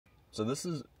So this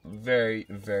is very,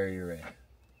 very rare.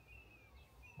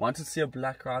 One to see a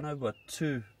black rhino, but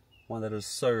two, one that is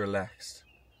so relaxed.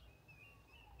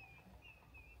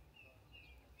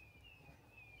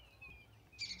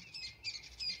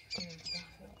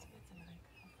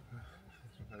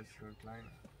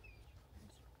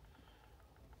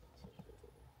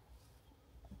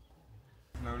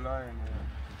 No lion here.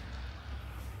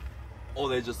 Or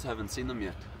they just haven't seen them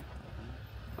yet.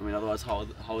 I mean, otherwise how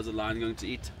is a lion going to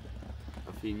eat?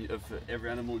 If every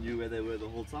animal knew where they were the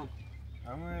whole time.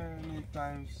 How many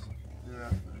times do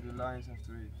the lions have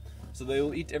to eat? So they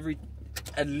will eat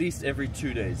at least every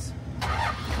 2 days. A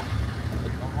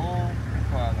whole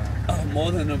impala?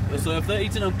 More than so if they're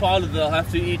eating impala, they'll have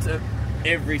to eat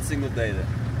every single day then.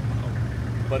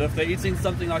 But if they're eating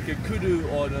something like a kudu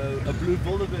or a blue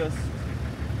wildebeest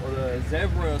or a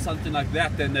zebra or something like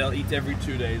that, then they'll eat every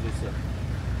 2 days or so.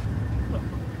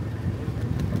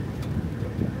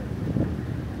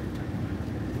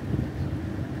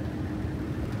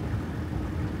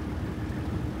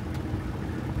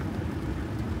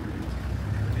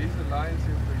 Lions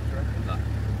here for attracting? No.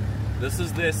 This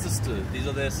is their sister. These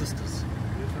are their sisters.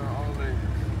 These are all ladies.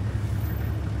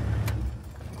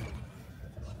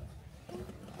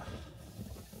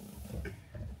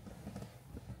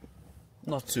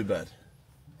 Not too bad.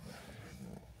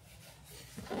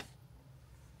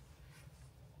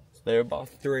 They're about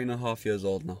 3.5 years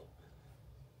old now.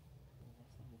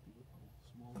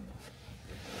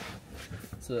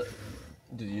 So,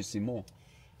 did you see more?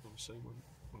 I was saying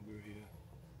when we were here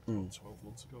 12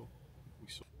 months ago, we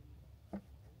saw.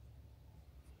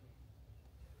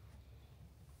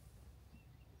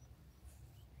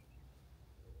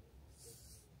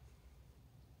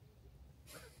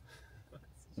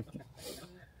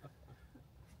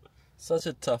 Such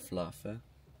a tough laugh, eh?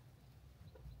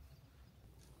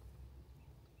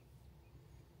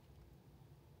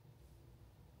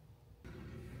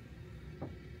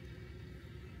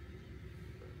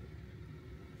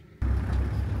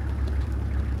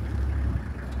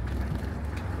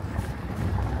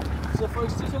 So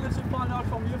folks, just wanted to find out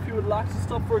from you if you would like to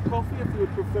stop for a coffee, if you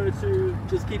would prefer to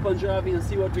just keep on driving and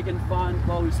see what we can find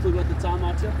while we've still got the time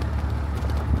out here.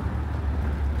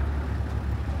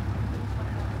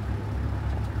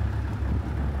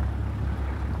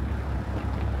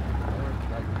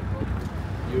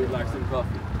 You would like some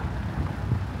coffee?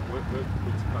 We're to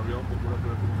carry on, but whatever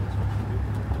everyone else wants to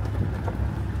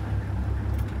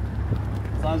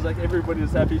do. Sounds like everybody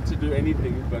is happy to do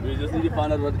anything, but we just need to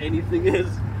find out what anything is.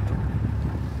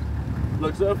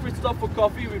 Look, so if we stop for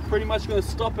coffee, we're pretty much going to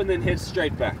stop and then head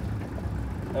straight back.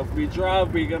 If we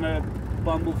drive, we're going to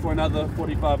bumble for another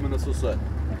 45 minutes or so.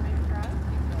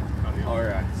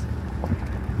 Alright.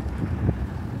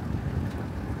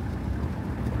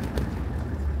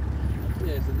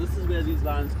 Yeah, so this is where these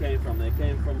lions came from. They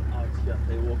came from out here.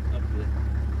 They walked up there.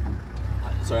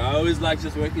 So I always like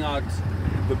just working out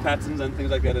the patterns and things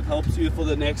like that. It helps you for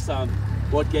the next time.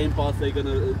 What game path they're going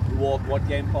to walk, what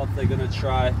game path they're going to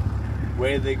try,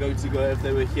 where they're going to go if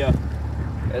they were here.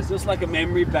 It's just like a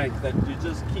memory bank that you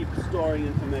just keep storing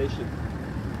information.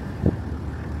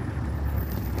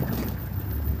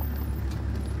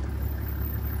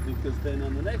 Because then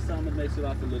on the next time it makes your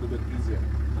life a little bit easier.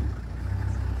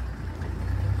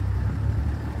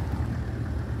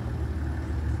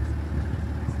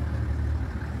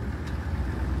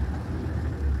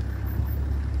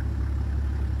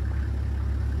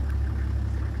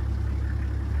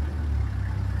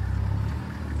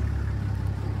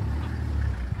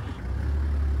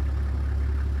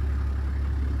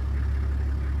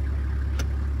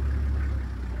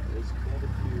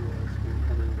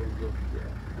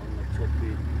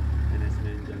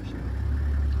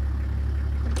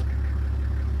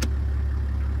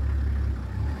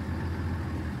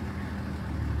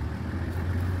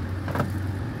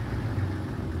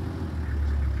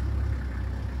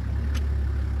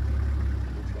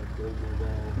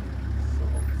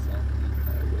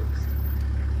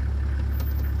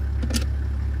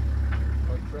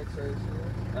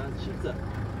 Cheetah.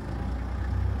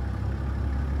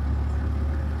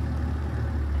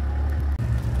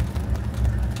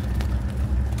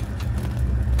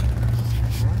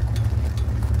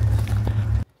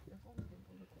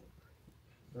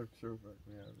 True, but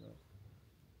yeah, no.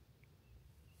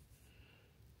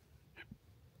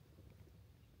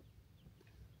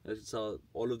 As you saw,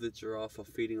 all of the giraffe are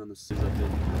feeding on the seas of the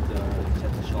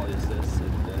Chatashaliasis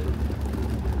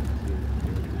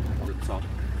on the top.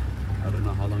 I don't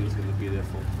know how long he's going to be there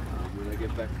for. When I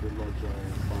get back to the lodge, I'll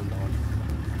find out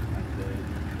and then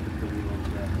continue on to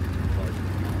that.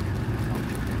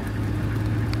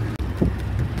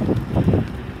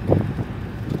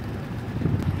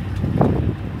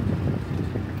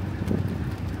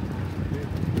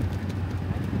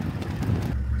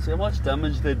 much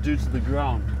damage they do to the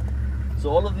ground. So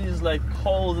all of these like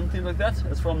holes and things like that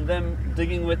is from them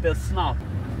digging with their snout.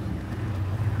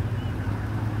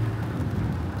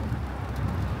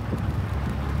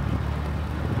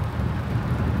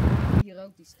 Hier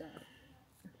ook die staan.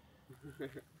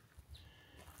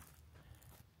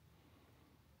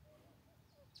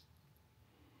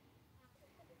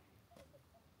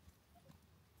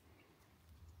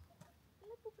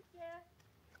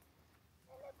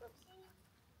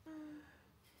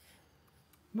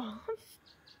 Man.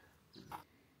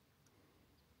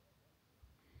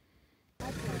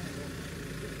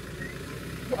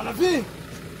 Alavi!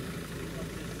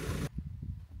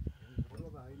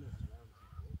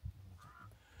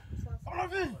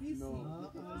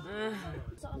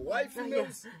 Why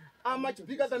females are much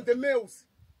bigger than the males?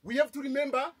 We have to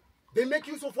remember they make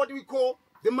use of what we call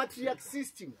the matriarch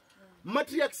system.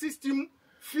 Matriarch system,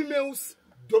 females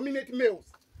dominate males.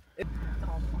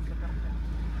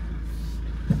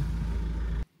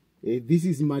 This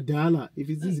is Madala. If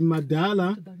it is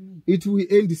Madala, it will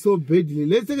end so badly.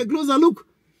 Let's take a closer look.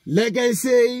 Like I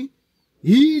say,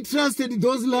 he trusted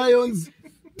those lions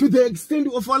to the extent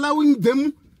of allowing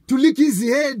them to lick his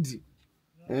head.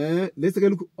 Let's take a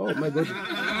look. Oh my God.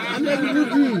 I'm like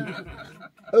Rudy.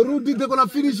 Rudy, they're going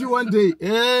to finish you one day.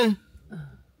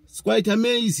 It's quite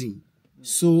amazing.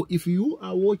 So if you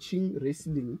are watching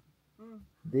wrestling,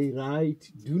 they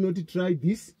write, do not try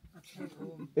this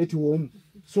at home.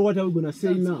 So what are we going to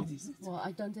say now? Well,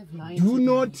 I don't have lines. Do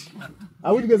not,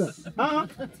 are we together?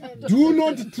 Do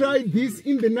not try this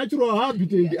in the natural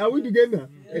habitat. Are we together?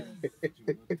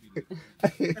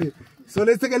 So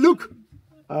let's take a look.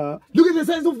 Look at the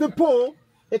size of the paw.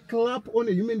 A clap on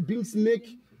a human being's neck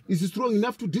is strong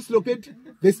enough to dislocate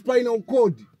the spinal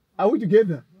cord. Are we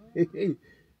together?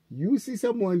 You see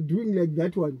someone doing like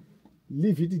that one,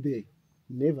 leave it there.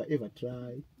 Never ever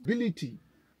try. Ability.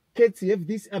 Cats have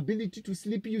this ability to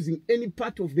sleep using any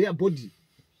part of their body.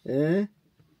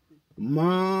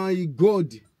 My God.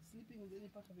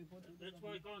 That's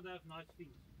why I can't have nice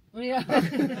things.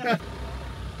 Yeah.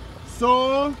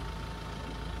 So,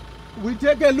 we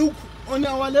take a look on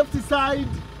our left side.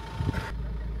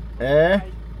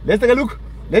 Let's take a look.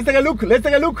 Let's take a look. Let's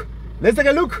take a look. Let's take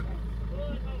a look.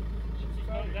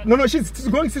 No, she's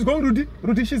going. She's going, Rudy.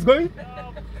 Rudy, she's going. Can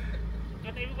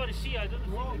everybody see? I don't know.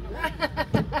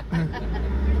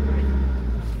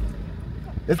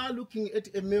 Looking at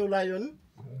a male lion,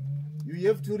 you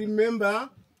have to remember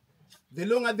the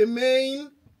longer the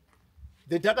mane,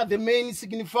 the darker the mane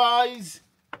signifies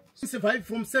survive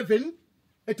from 7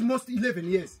 at most 11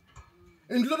 years.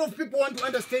 And a lot of people want to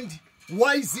understand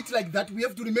why is it like that. We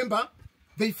have to remember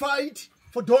they fight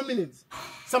for dominance.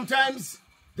 Sometimes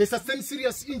they sustain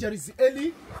serious injuries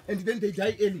early and then they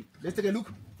die early. Let's take a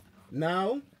look.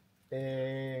 Now,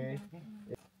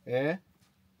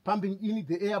 pumping in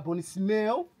the airborne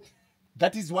smell,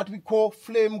 that is what we call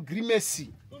flame grimace.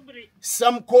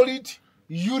 Some call it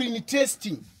urine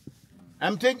testing.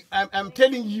 I'm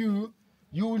telling you,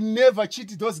 you will never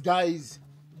cheat those guys.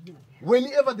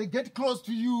 Whenever they get close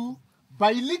to you,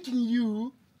 by licking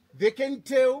you, they can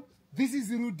tell this is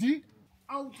Rudy,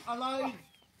 out alive.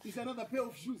 It's another pair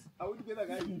of shoes. Are we together,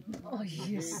 guys? Oh,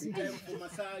 yes. Time for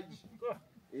massage.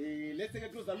 Let's take a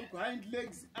closer look. Hind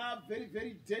legs are very,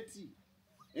 very dirty.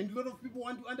 And a lot of people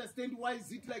want to understand why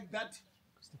is it like that.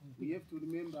 We have to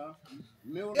remember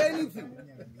anything.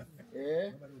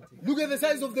 Look at the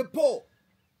size of the paw.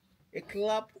 A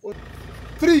clap on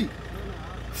 3,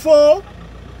 4,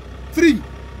 3,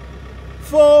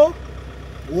 4,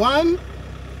 1,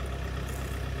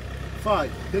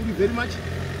 5. Thank you very much.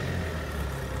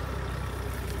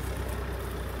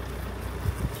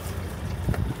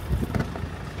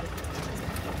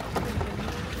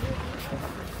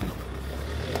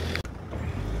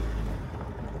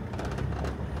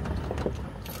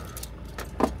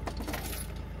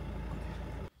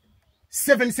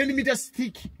 Seven centimeters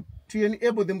thick to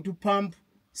enable them to pump,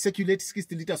 circulate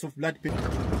 60 liters of blood.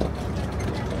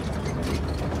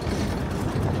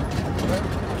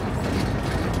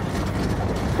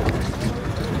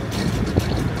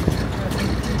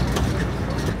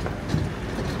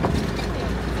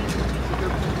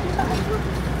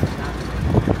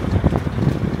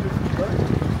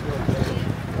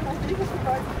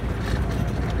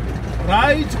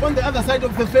 Right on the other side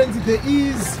of the fence, there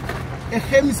is a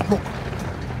hemisphere.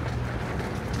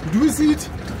 Do you see it?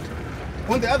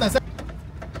 On the other side.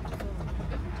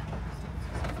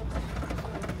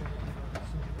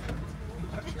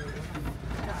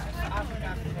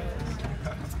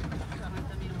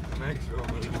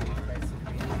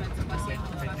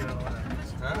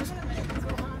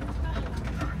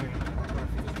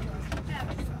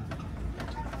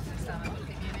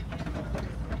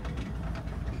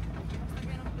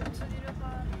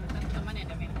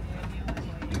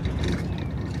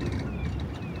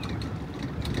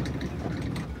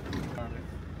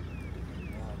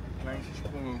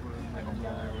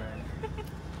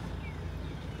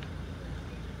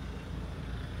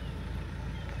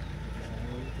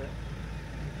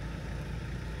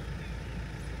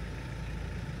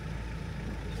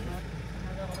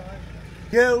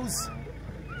 Girls.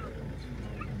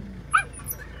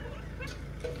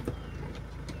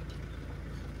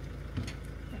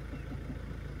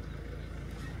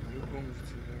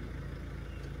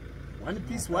 One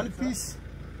piece, one piece.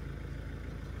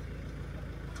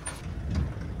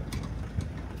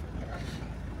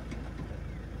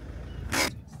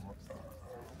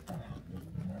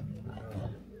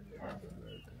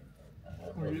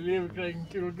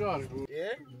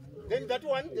 Yeah. Then that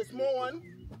one, the small one,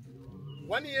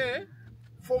 1 year,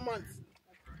 4 months.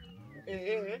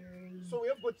 So we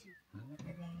have got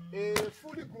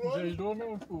fully grown.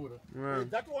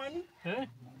 That one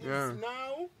is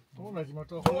now 6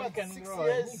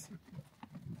 years.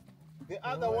 The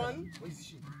other one, where is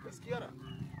she? Where's Kiara?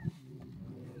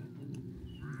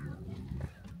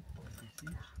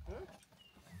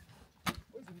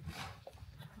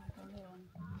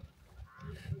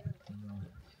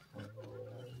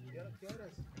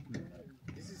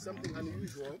 This is something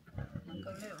unusual.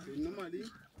 Normally,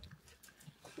 it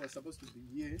was supposed to be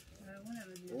here,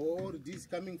 or this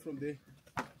coming from the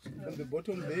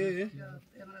bottom there.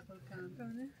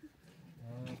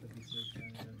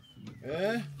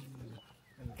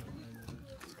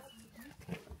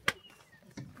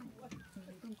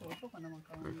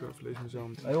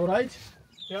 Are you alright?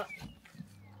 Yeah.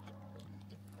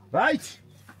 Right.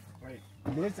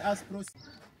 Let's ask proceed.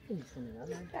 Ja,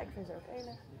 ik vind ze ook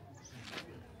enig.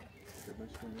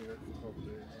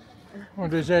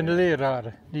 Want er zijn de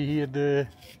leraren die hier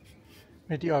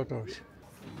met die auto's.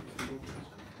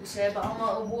 Dus ze hebben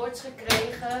allemaal awards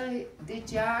gekregen dit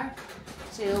jaar.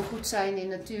 Ze heel goed zijn in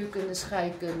natuurkunde,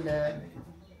 scheikunde.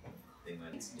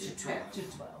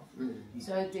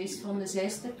 Zuid is van de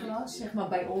 6e klas, zeg maar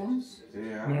bij ons.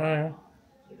 Ja.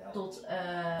 Tot,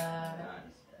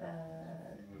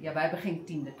 ja, wij hebben geen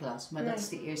 10e klas, maar dat is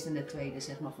de eerste en de tweede,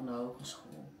 zeg maar, van de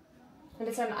hogeschool. En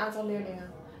dit zijn een aantal leerlingen?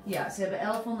 Ja, ze hebben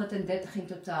 1130 in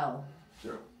totaal.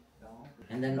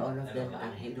 And then all of them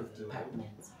are head of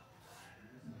department.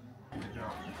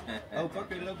 Opa,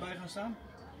 kun je er ook bij gaan staan?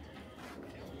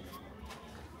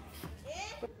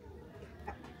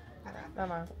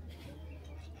 Mama.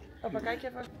 Opa, kijk je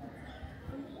even.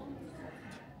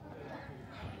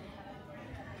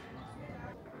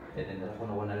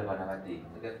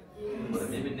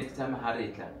 Maybe next time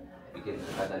Harita, we can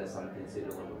gather something. Say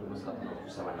the one who must come to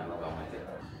someone.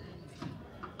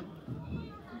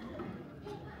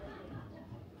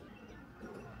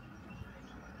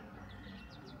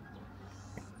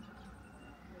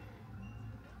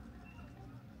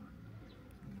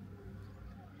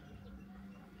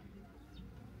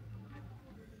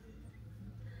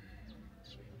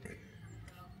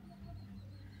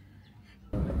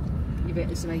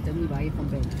 Ze weet ook niet waar je van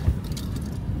bent.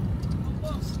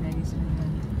 Nee, ze...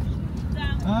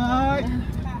 Hoi!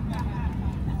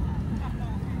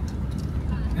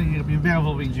 En hier heb je een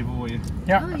wervelwindje voor je.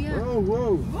 Ja. Oh, ja. Oh,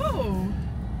 wow.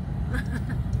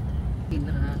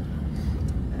 Kinderen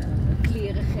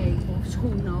kleren geven, of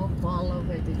schoenen, of ballen, of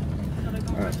weet ik. Kan ik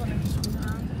altijd wel even schoenen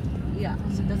aan? Ja,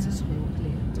 dat is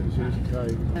schoolkleren. Dat zullen ze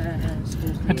krijgen.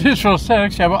 Schoolkleren. Het is wel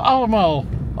sterk, ze hebben allemaal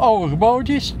oude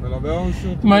bootjes, Maar dan wel een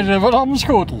soort... maar ze hebben allemaal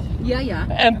schotel. Ja, ja.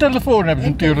 En telefoon hebben ze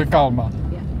En natuurlijk allemaal.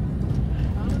 Ja.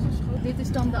 Dit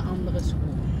is dan de andere school.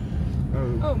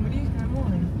 Oh, Oh, maar die is heel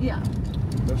mooi. Ja.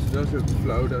 dat is ook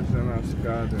flauw, dat is dan naast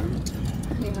elkaar doen. Ja.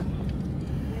 Wil je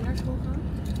naar school gaan?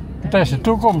 Het is de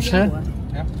toekomst, hè? Ja, hoor.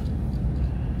 Ja.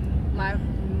 Maar we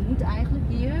moeten eigenlijk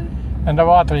hier... En de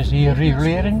water is hier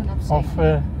riolering? Of,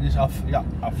 Dit is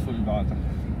afvloeiwater.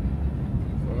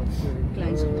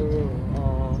 Klein schooltje.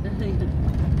 oh, Die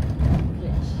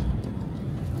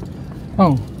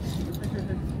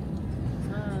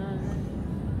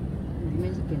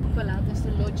mensen kennen. Verlaat is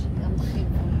de lodge aan het begin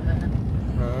van het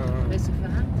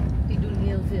reservaat. Die doen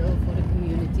heel veel voor de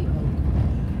community ook.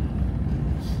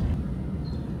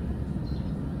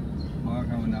 Waar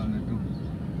gaan we nou naartoe?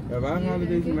 Ja, waar halen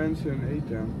deze mensen hun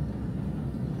eten?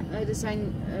 Er zijn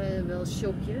wel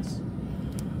shopjes.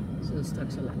 Zullen we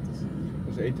straks al laten zien.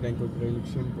 Dus eten denk ik ook redelijk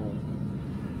simpel.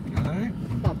 Nee?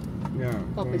 Pap. Ja, Pap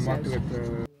gewoon is makkelijk.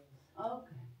 Okay.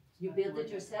 You built it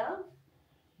yourself?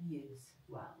 Yes.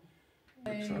 Wow.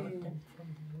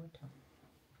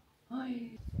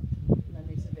 Hoi. Dan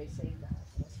is een wc daar.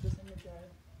 Dat is dus met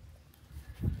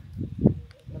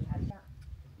dat hij ja.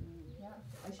 Ja.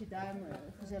 Als je daar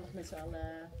gezellig met z'n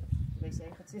allen wc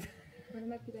gaat zitten. Maar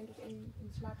dan heb je denk ik een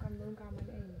slaapkamer, woonkamer en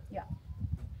één. Ja.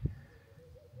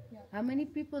 How many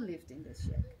people lived in this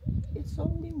shack? It's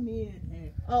only me.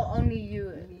 Oh, only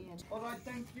you. Alright,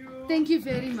 thank you. Thank you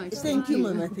very much. Thank you,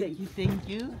 Mama. Thank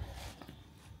you.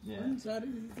 Yeah.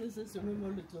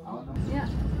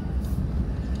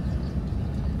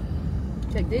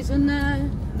 Kijk, dit is een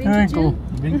Winkel.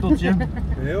 Winkeltje.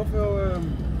 Heel veel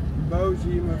bouw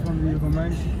zie je maar van die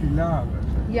Romeinse pilaren.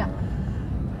 Ja.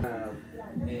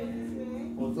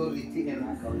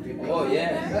 Oh yes.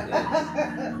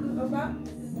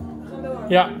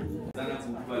 Ja.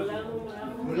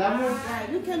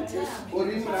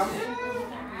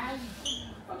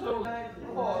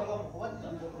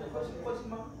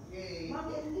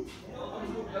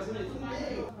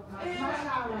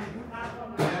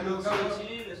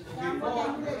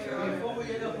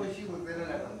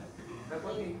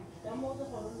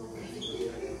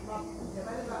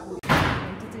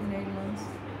 Dit in Nederland.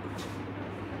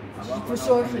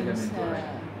 Verzorgings.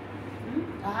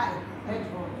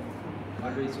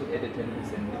 Always would edit 10%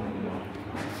 more.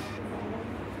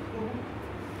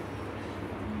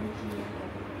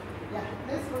 Yeah,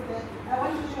 let's go there. I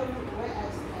want to show you where I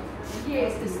started.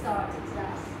 Yes, the start.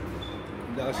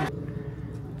 Daar is hier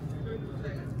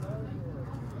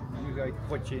ga ik het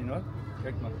potje in hoor.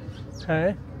 Kijk maar.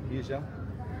 Hé? Hier zo.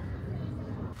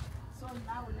 So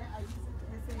now I use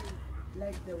it as a,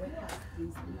 like the workers.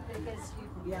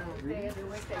 Yeah.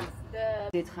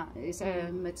 Dit is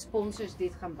met sponsors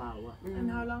dit gaan bouwen.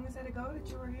 And how long is it ago that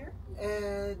you were here?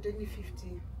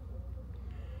 2015.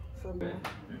 From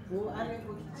who are you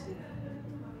working?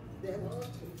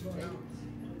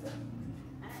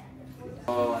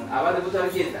 Oh, awal aku cari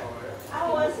kita.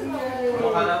 Awas.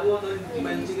 Kalau aku tuh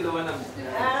dimancing ke luar nama.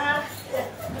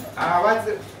 Awas.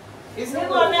 Is it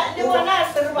one? The one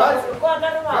that's the one.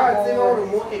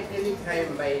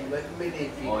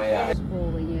 Oh ja.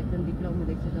 School en je hebt een diploma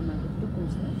dat je dan naar de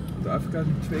toekomst hebt. De Afrika is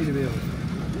de Tweede Wereld.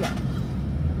 Ja.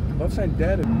 Wat zijn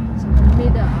derde? Dat is in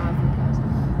Midden-Afrika.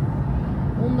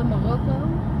 Onder Marokko.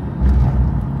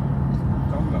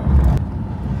 Kan wel.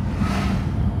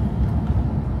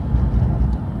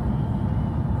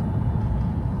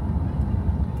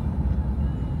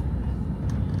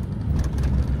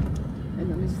 En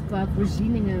dan is het qua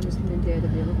voorzieningen misschien een derde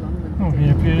wereldland. Oh, hier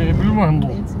heb je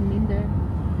bloemenhandel. Mensen minder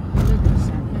gelukkig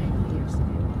zijn in de eerste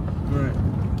wereld. Nee.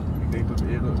 Ik denk dat de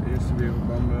Eerste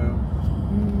Wereldlanden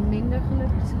Minder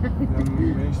gelukkig zijn. dan de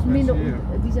meeste Minder mensen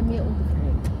hier. die zijn meer ontevreden.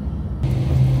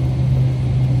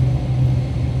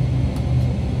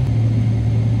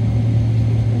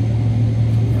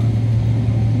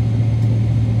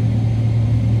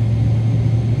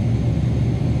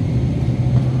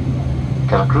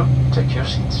 Camera crew, take your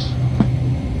seats.